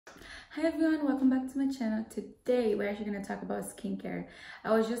Hi everyone, welcome back to my channel. Today we're actually going to talk about skincare.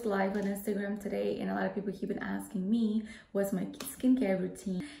 I was just live on Instagram today and a lot of people keep been asking me what's my skincare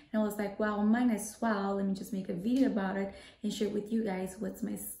routine, and I was like, wow, mine as well. Let me just make a video about it and share with you guys what's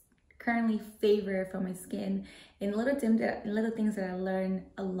my currently favorite for my skin and little things that I learned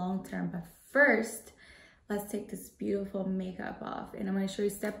a long term. But first, let's take this beautiful makeup off and I'm going to show you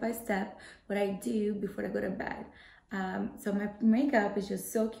step by step what I do before I go to bed. So my makeup is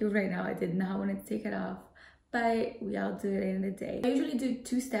just so cute right now. I did not want to take it off, but we all do it at the end of the day. I usually do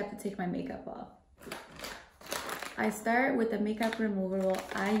 2 steps to take my makeup off. I start with the makeup removal.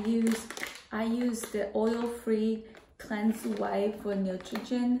 I use the oil-free cleanse wipe for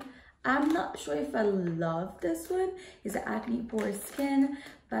Neutrogen. I'm not sure if I love this one. It's an Acne pore skin,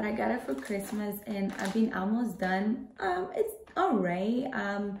 but I got it for Christmas and I've been almost done. It's alright.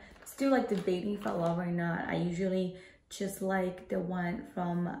 Still like debating if I love it or not. I usually just like the one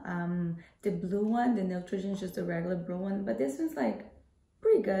from the blue one. The Neutrogen is just a regular blue one, but this one's like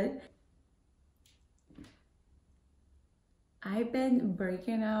pretty good. I've been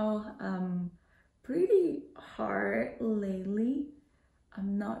breaking out pretty hard lately.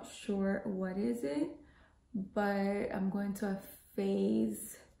 I'm not sure what is it, but I'm going to a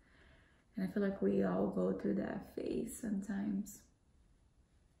phase, and I feel like we all go through that phase sometimes.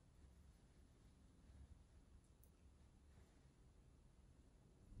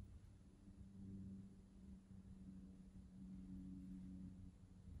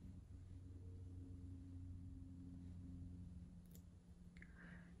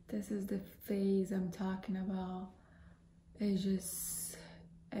 This is the phase I'm talking about. It's just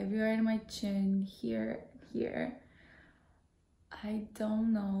everywhere in my chin, here. I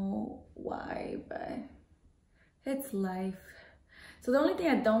don't know why, but it's life. So the only thing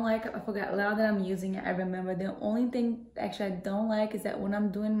I don't like, I forgot, now that I'm using it, I remember, the only thing actually I don't like is that when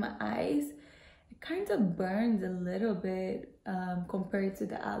I'm doing my eyes, it kind of burns a little bit compared to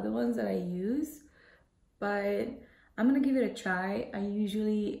the other ones that I use. But I'm gonna give it a try. I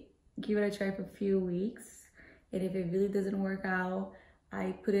usually give it a try for a few weeks, and if it really doesn't work out,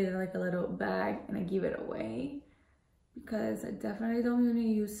 I put it in like a little bag and I give it away, because I definitely don't want to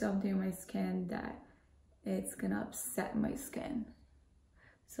use something on my skin that it's gonna upset my skin.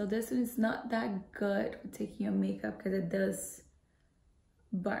 So this one is not that good for taking your makeup because it does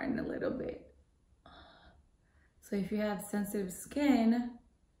burn a little bit. So if you have sensitive skin,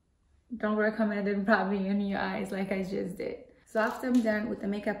 don't recommend it probably in your eyes like I just did. So after I'm done with the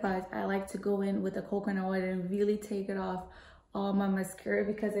makeup part, I like to go in with the coconut oil and really take it off all my mascara,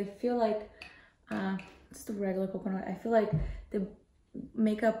 because I feel like just the regular coconut oil, I feel like the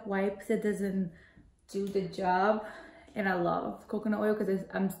makeup wipes, it doesn't do the job. And I love coconut oil because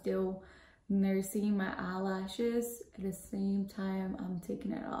I'm still nursing my eyelashes at the same time I'm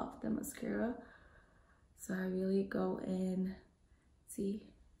taking it off the mascara. So I really go in, see,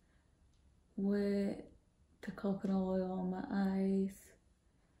 with the coconut oil on my eyes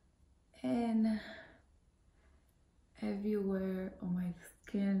and everywhere on my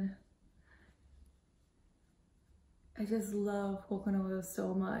skin. I just love coconut oil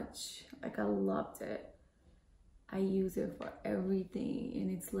so much. Like, I loved it. I use it for everything,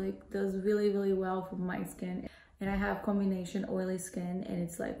 and it's like does really well for my skin. And I have combination oily skin, and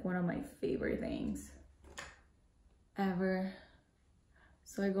it's like one of my favorite things ever.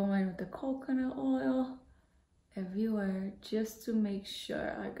 So I go in with the coconut oil everywhere just to make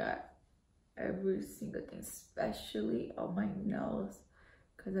sure I got every single thing, especially on my nose,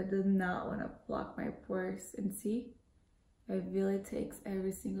 because I do not want to block my pores. And see, it really takes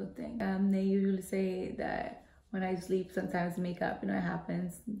every single thing. They usually say that when I sleep, sometimes makeup, you know, it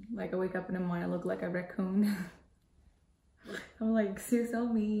happens. Like I wake up in the morning, I look like a raccoon. I'm like, you're so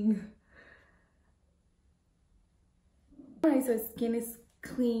mean. Alright, so skin is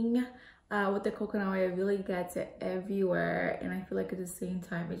clean with the coconut oil. It really gets it everywhere, and I feel like at the same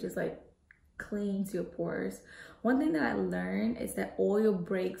time it just like cleans your pores. One thing that I learned is that oil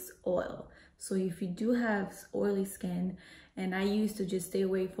breaks oil. So if you do have oily skin, and I used to just stay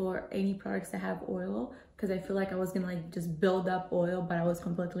away for any products that have oil because I feel like I was gonna like just build up oil, but I was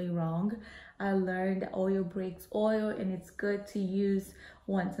completely wrong. I learned that oil breaks oil, and it's good to use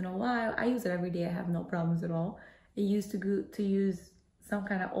once in a while. I use it every day. I have no problems at all. It used to use some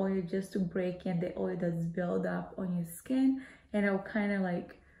kind of oil just to break in the oil that's built up on your skin, and it'll kind of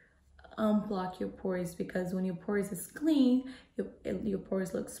like unblock your pores, because when your pores is clean, your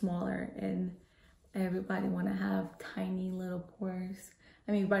pores look smaller, and everybody want to have tiny little pores.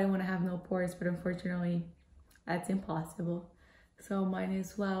 I mean, everybody want to have no pores, but unfortunately that's impossible. So might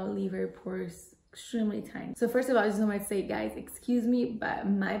as well leave your pores extremely tiny. So first of all, I just want to say, guys, excuse me, but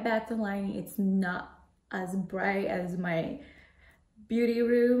my bathroom lighting, it's not as bright as my beauty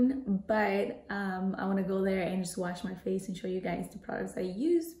room, but I want to go there and just wash my face and show you guys the products I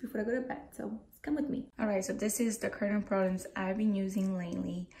use before I go to bed. So come with me. All right, so this is the current products I've been using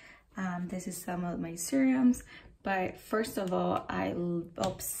lately. This is some of my serums, but first of all, I'm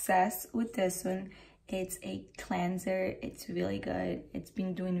obsessed with this one. It's a cleanser. It's really good. It's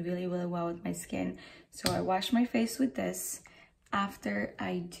been doing really well with my skin. So I wash my face with this. After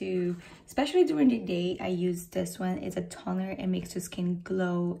I do, especially during the day, I use this one. It's a toner. It makes your skin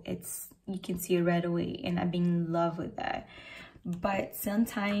glow. You can see it right away, and I've been in love with that. But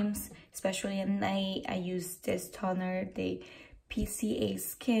sometimes, especially at night, I use this toner. The PCA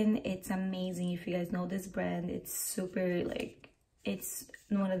Skin. It's amazing. If you guys know this brand, it's super, like, it's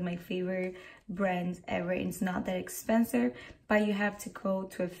one of my favorite brands ever. It's not that expensive, but you have to go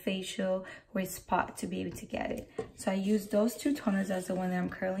to a facial or a spa to be able to get it. So I use those two toners as the one that I'm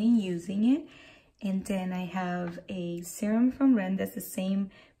currently using it. And then I have a serum from Ren. That's the same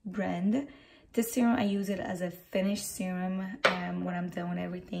brand. This serum, I use it as a finished serum when I'm done with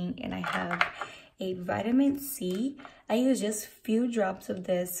everything. And I have a vitamin C. I use just few drops of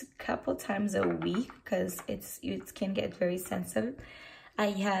this a couple times a week because your skin gets very sensitive.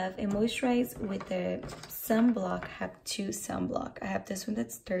 I have a moisturize with the sunblock. I have two sunblock. I have this one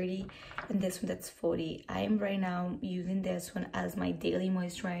that's 30 and this one that's 40. I am right now using this one as my daily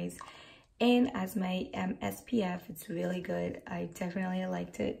moisturize and as my SPF. It's really good. I definitely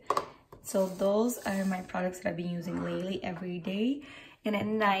liked it. So those are my products that I've been using lately every day. And at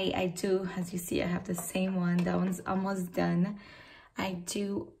night, I do, as you see, I have the same one. That one's almost done. I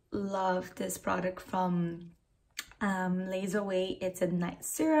do love this product from Laser Away. It's a night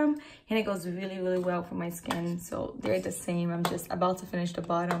serum, and it goes really well for my skin. So they're the same. I'm just about to finish the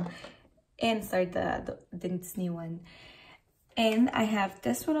bottom and start this new one. And I have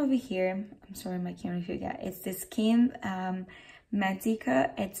this one over here. I'm sorry, my camera, if you get it's the Skin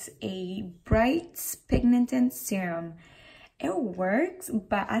Medica. It's a bright pigmented serum. It works,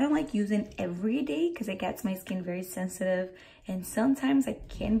 but I don't like using every day because it gets my skin very sensitive, and sometimes I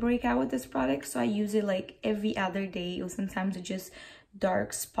can break out with this product, so I use it like every other day, or sometimes it's just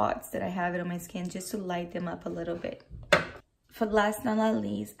dark spots that I have it on my skin just to light them up a little bit. For last but not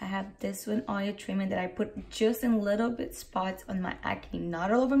least, I have this one oil treatment that I put just in little bit spots on my acne,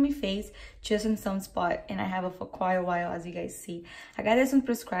 not all over my face, just in some spot, and I have it for quite a while, as you guys see. I got this one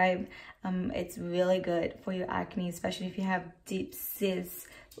prescribed. It's really good for your acne, especially if you have deep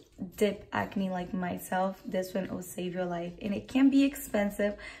acne like myself. This one will save your life, and it can be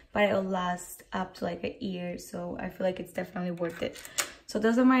expensive, but it'll last up to like a year, so I feel like it's definitely worth it. So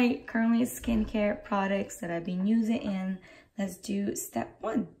those are my currently skincare products that I've been using, and let's do step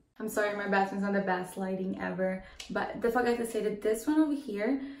one. I'm sorry, my bathroom's not the best lighting ever, but I forgot to say that this one over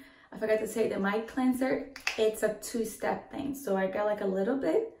here, I forgot to say that my cleanser, it's a two-step thing. So I got like a little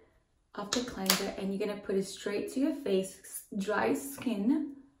bit of the cleanser, and you're gonna put it straight to your face, dry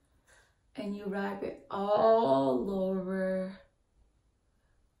skin, and you wrap it all over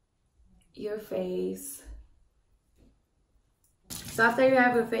your face. So after you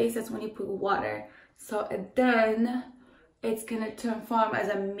have your face, that's when you put water. So then it's gonna transform as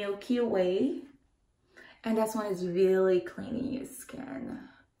a Milky Way, and that's when it's really cleaning your skin.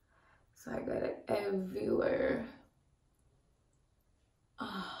 So I got it everywhere.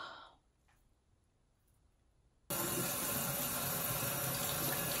 Oh.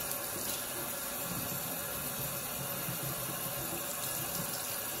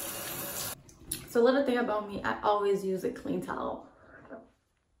 So a little thing about me, I always use a clean towel,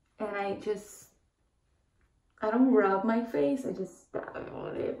 and I don't rub my face, I just dab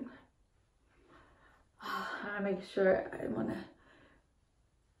on it. I make sure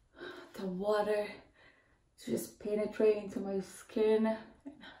the water to just penetrate into my skin.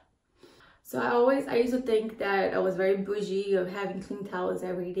 So I used to think that I was very bougie of having clean towels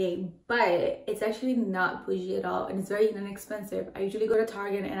every day, but it's actually not bougie at all, and it's very inexpensive. I usually go to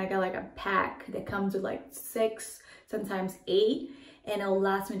Target and I got like a pack that comes with like 6, sometimes 8, and it'll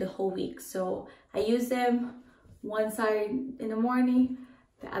last me the whole week. So I use them one side in the morning,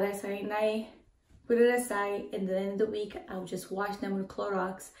 the other side at night, put it aside, and then in the week I'll just wash them with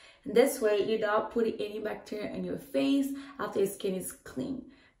Clorox. And this way you're not putting any bacteria in your face after your skin is clean.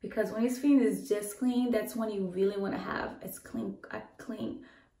 Because when your skin is just clean, that's when you really want to have a clean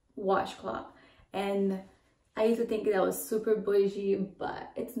washcloth. And I used to think that was super bougie, but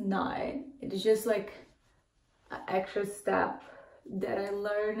it's not. It's just like an extra step that I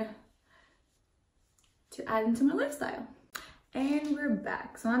learned to add into my lifestyle. And we're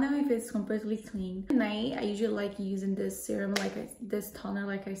back. So now my face is completely clean. At night, I usually like using this serum, this toner,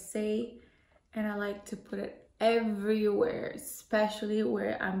 like I say, and I like to put it everywhere, especially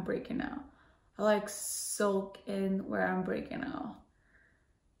where I'm breaking out. I like soak in where I'm breaking out.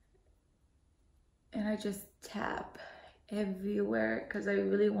 And I just tap everywhere because I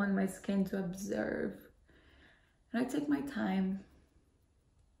really want my skin to observe. And I take my time.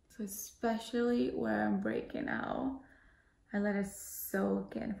 So especially where I'm breaking out, I let it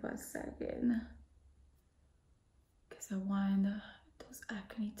soak in for a second. Because I want those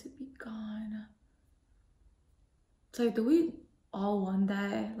acne to be gone. So do we all want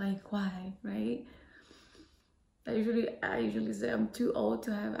that? Like, why, right? I usually say I'm too old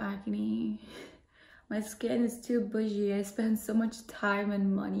to have acne. My skin is too bougie. I spend so much time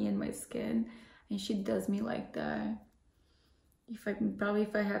and money in my skin, and she does me like that.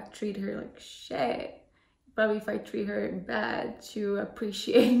 If I have treated her like shit, probably if I treat her bad, she'll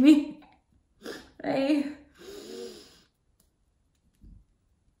appreciate me, right?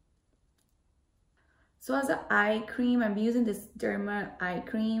 So as an eye cream, I'm using this Derma eye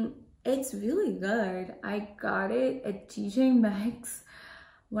cream. It's really good. I got it at TJ Maxx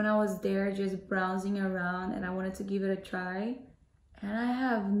when I was there just browsing around, and I wanted to give it a try. And I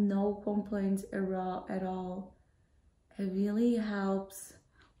have no complaints at all. It really helps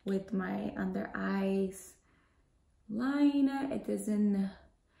with my under eyes line. It doesn't,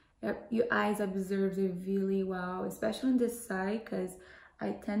 your eyes absorb it really well, especially on this side, because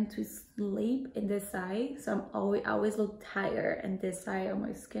I tend to sleep in this side, so I always look tired in this side of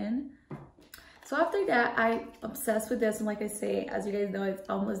my skin. So after that, I obsessed with this, and like I say, as you guys know, it's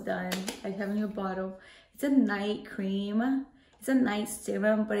almost done. I have a new bottle. It's a night cream. It's a night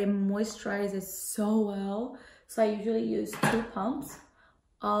serum, but it moisturizes so well. So I usually use 2 pumps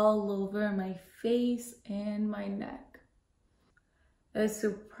all over my face and my neck. It's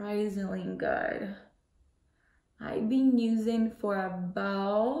surprisingly good. I've been using for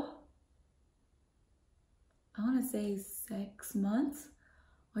about, I want to say 6 months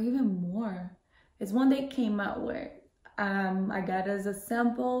or even more. It's one they came out with. I got it as a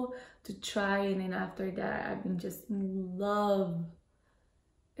sample to try, and then after that, I've been just in love.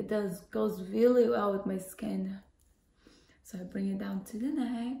 It goes really well with my skin. So I bring it down to the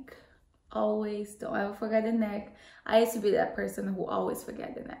neck. Always, don't ever forget the neck. I used to be that person who always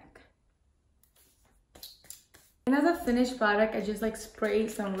forget the neck. And as a finished product, I just like spray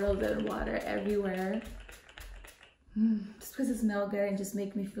some real good water everywhere. Just because it smells good and just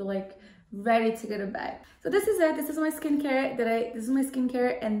make me feel like ready to go to bed. So this is it. This is my skincare this is my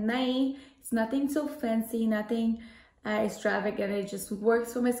skincare at night. It's nothing so fancy, nothing extravagant. It just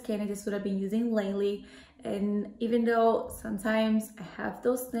works for my skin. It is what I've been using lately. And even though sometimes I have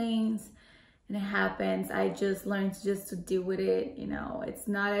those things and it happens, I just learned to deal with it. You know, it's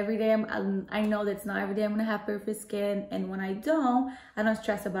not every day. I know that it's not every day I'm gonna have perfect skin, and when I don't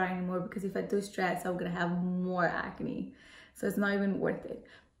stress about it anymore, because if I do stress, I'm gonna have more acne. So it's not even worth it.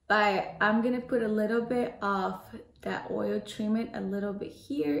 But I'm gonna put a little bit of that oil treatment, a little bit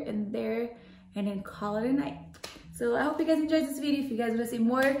here and there, and then call it a night. So I hope you guys enjoyed this video. If you guys want to see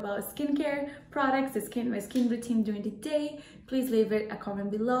more about skincare products, my skin routine during the day, please leave it a comment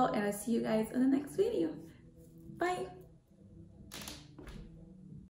below, and I'll see you guys on the next video. Bye.